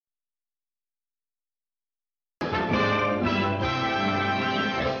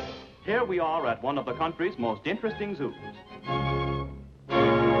Here we are at one of the country's most interesting zoos.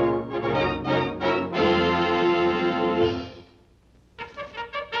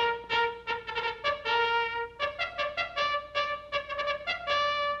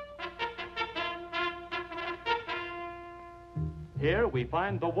 Here we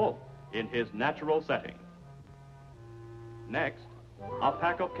find the wolf in his natural setting. Next, a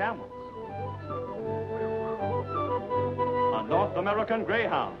pack of camels. A North American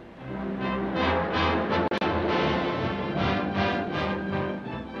greyhound.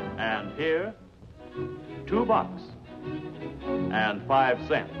 And here, 2 bucks and 5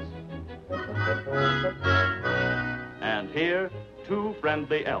 cents. And here, 2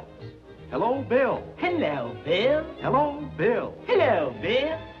 friendly elves. Hello, Bill. Hello, Bill. Hello, Bill. Hello,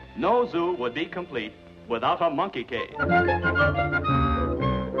 Bill. No zoo would be complete without a monkey cage.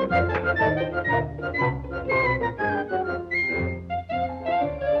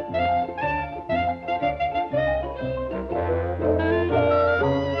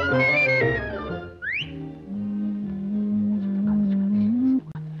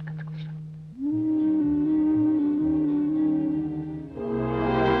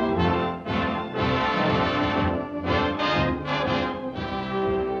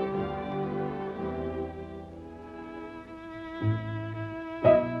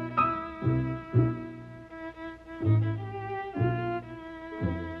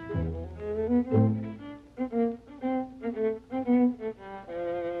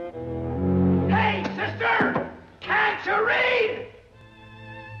 Hey, sister! Can't you read?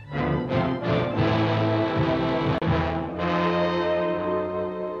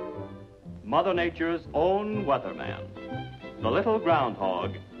 Mother Nature's own weatherman, the little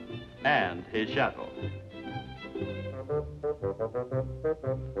groundhog, and his shadow.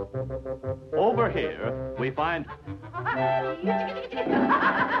 Over here, we find...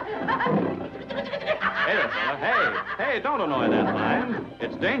 Hey there, fella. Hey, don't annoy that lion.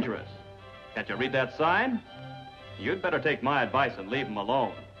 It's dangerous. Can't you read that sign? You'd better take my advice and leave him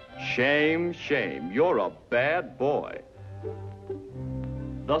alone. Shame, shame. You're a bad boy.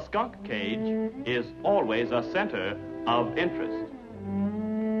 The skunk cage is always a center of interest.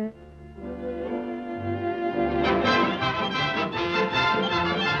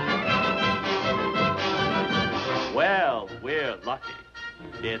 Well, we're lucky.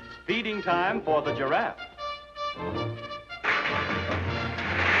 It's feeding time for the giraffe.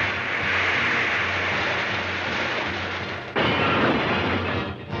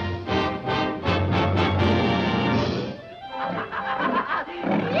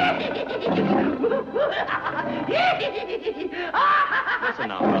 Listen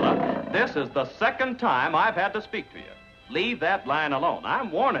now, fella. This is the second time I've had to speak to you. Leave that lion alone.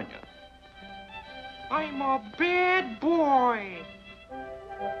 I'm warning you. I'm a bad boy.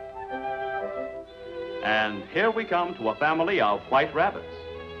 And here we come to a family of white rabbits.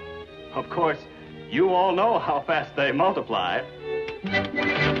 Of course, you all know how fast they multiply.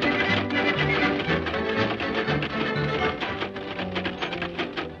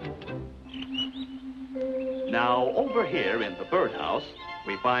 Now, over here in the birdhouse,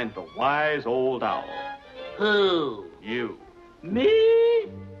 we find the wise old owl. Who? You. Me?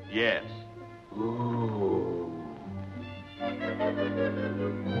 Yes. Ooh.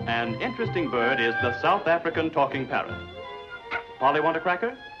 An interesting bird is the South African talking parrot. Polly, want a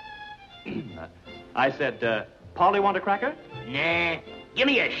cracker? I said, Polly, want a cracker? Nah, give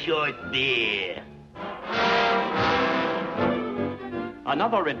me a short beer.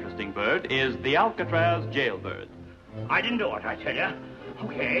 Another interesting bird is the Alcatraz jailbird. I didn't do it, I tell you.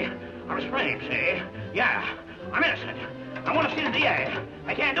 Okay, I was framed, see? Yeah, I'm innocent. I want to see the DA.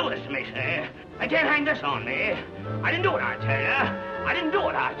 They can't do this to me, see? They can't hang this on me. I didn't do it, I tell you. I didn't do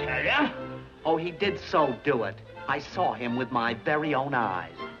it, I tell you. Oh, he did so do it. I saw him with my very own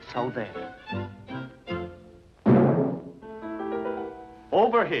eyes. So there.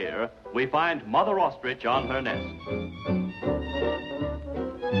 Over here, we find Mother Ostrich on her nest.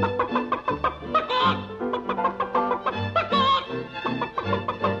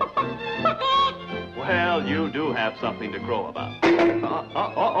 Well, you do have something to crow about.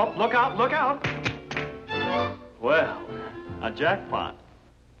 Look out, look out. Well, a jackpot.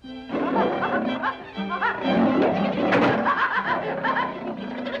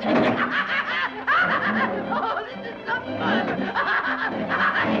 Oh, this is so fun.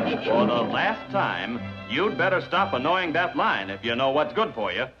 For the last time, you'd better stop annoying that lion if you know what's good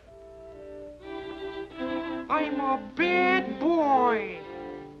for you. I'm a bad boy.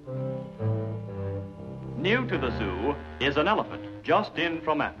 New to the zoo is an elephant just in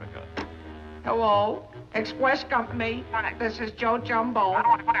from Africa. Hello. Express Company, this is Joe Jumbo.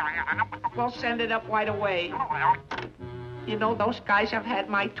 We'll send it up right away. You know, those guys have had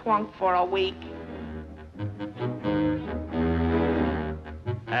my trunk for a week.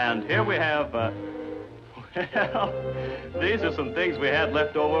 And here we have, well, these are some things we had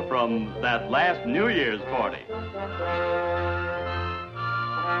left over from that last New Year's party.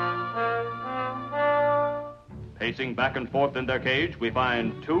 Pacing back and forth in their cage, we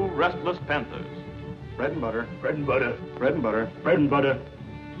find two restless panthers. Bread and butter. Bread and butter. Bread and butter. Bread and butter.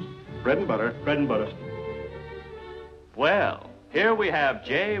 Bread and butter. Bread and butter. Well, here we have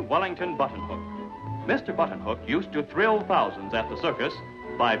J. Wellington Buttonhook. Mr. Buttonhook used to thrill thousands at the circus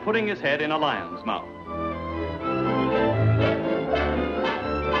by putting his head in a lion's mouth.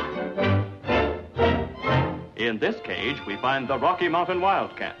 In this cage, we find the Rocky Mountain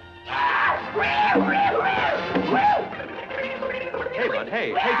Wildcat. Hey, Bud,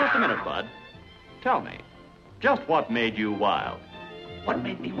 hey, just a minute, Bud. Tell me, just what made you wild? What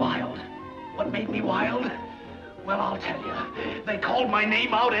made me wild? What made me wild? Well, I'll tell you. They called my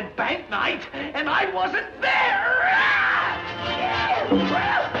name out at bank night, and I wasn't there.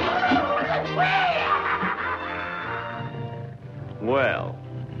 Well,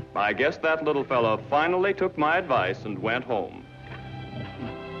 I guess that little fella finally took my advice and went home.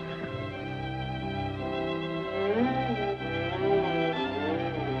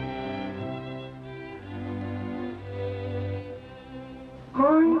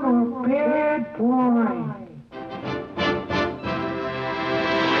 I'm a bad boy.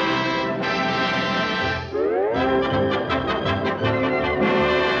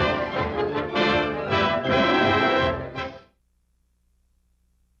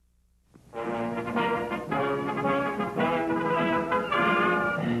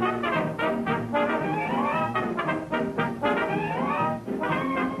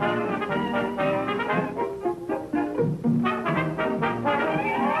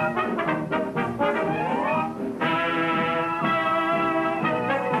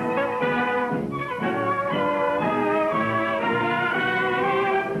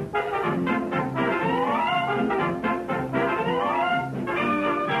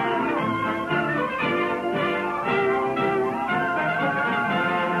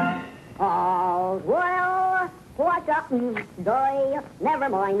 Boy, never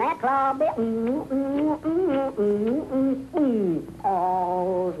mind that club.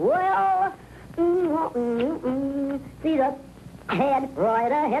 All's well. See the head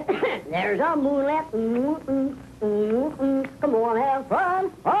right ahead. There's a moonlit. Come on, have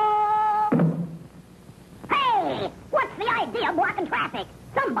fun. Oh! Hey, what's the idea of blocking traffic?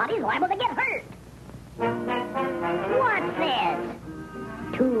 Somebody's liable to get hurt. What's this?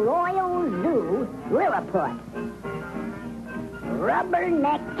 To Royal Zoo, Lilliput.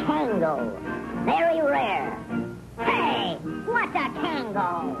 Rubberneck Kango. Very rare. Hey, what's a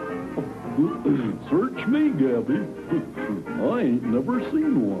Kango? Search me, Gabby. I ain't never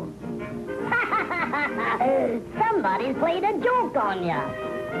seen one. Somebody's played a joke on you.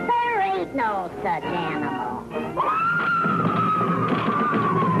 There ain't no such animal.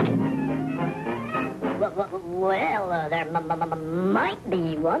 Well, there might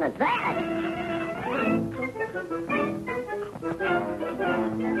be one at that.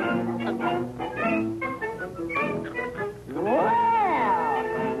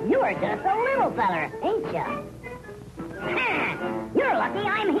 Well, you're just a little feller, ain't you? You're lucky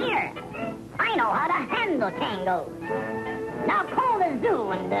I'm here. I know how to handle Kangos. Now call the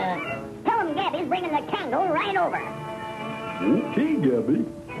zoo and tell them Gabby's bringing the Kango right over. Okay, Gabby.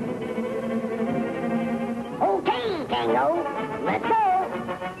 Okay, Kango. Let's go.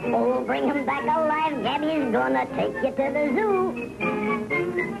 Oh, bring him back alive. Gabby's gonna take you to the zoo.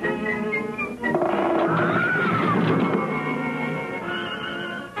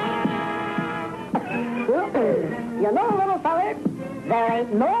 You know, little feller, there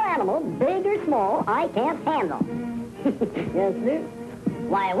ain't no animal, big or small, I can't handle. Yes, sir.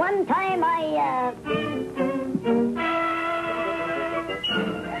 Why, one time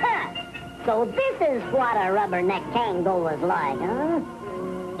So this is what a rubberneck Kango was like, huh?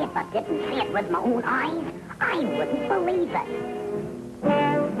 If I didn't see it with my own eyes, I wouldn't believe it.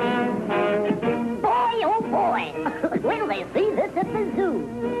 Boy, oh boy, will they see this at the zoo.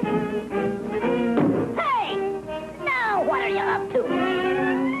 Hey, now what are you up to?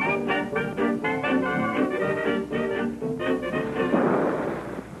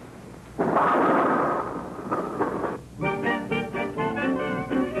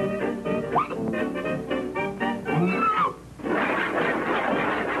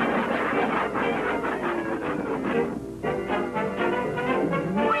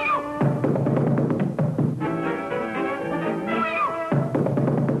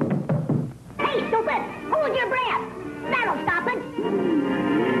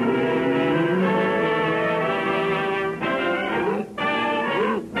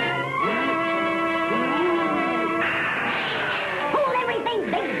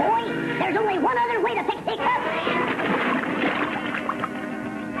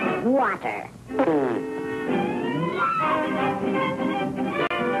 water. Okay,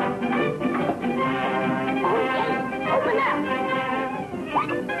 open up.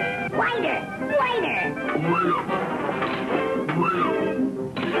 Wider, wider.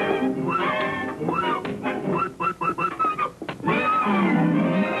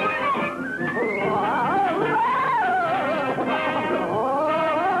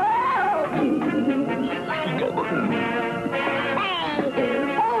 Hey,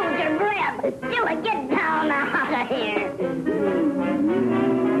 hold your breath. Do it. Get down out of here.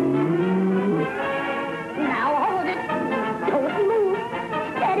 Now hold it. Don't move.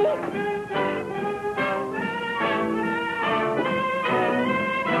 Steady.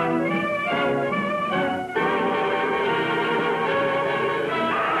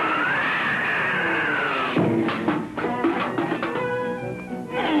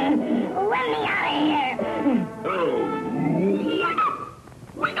 Let me out of here.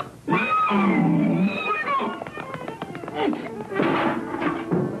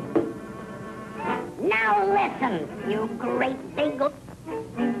 Now listen, you great big...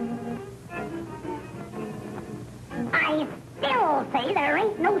 I still say there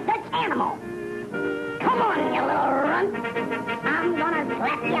ain't no such animal. Come on, you little runt. I'm gonna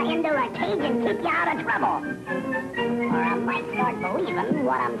slap you into a cage and keep you out of trouble. Or I might start believing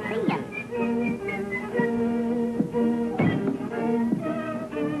what I'm seeing.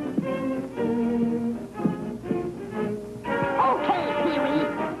 Okay, Pee-wee.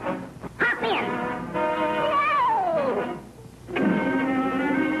 Hop in. No!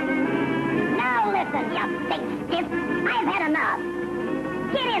 Now listen, you big stiff. I've had enough.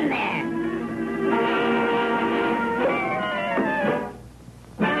 Get in there.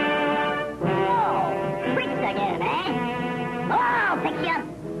 Oh, tricks again, eh? Oh, I'll fix you.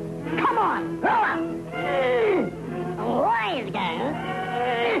 Come on, roll up. Wise guys.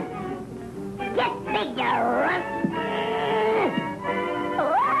 Get big, you runt.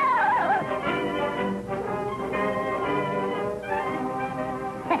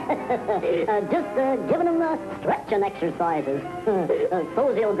 Just giving him stretching exercises.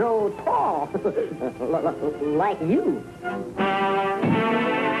 So he'll grow tall. Like you. No!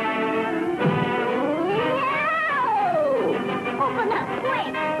 Open up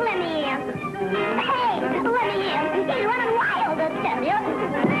quick. Let me in. Hey, let me in. He's running wild, I tell you.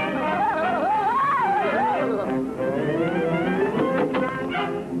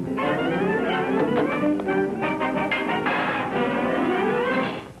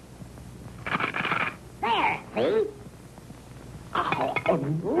 There, see? Oh,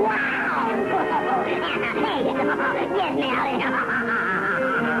 wow! Hey, get me out of here.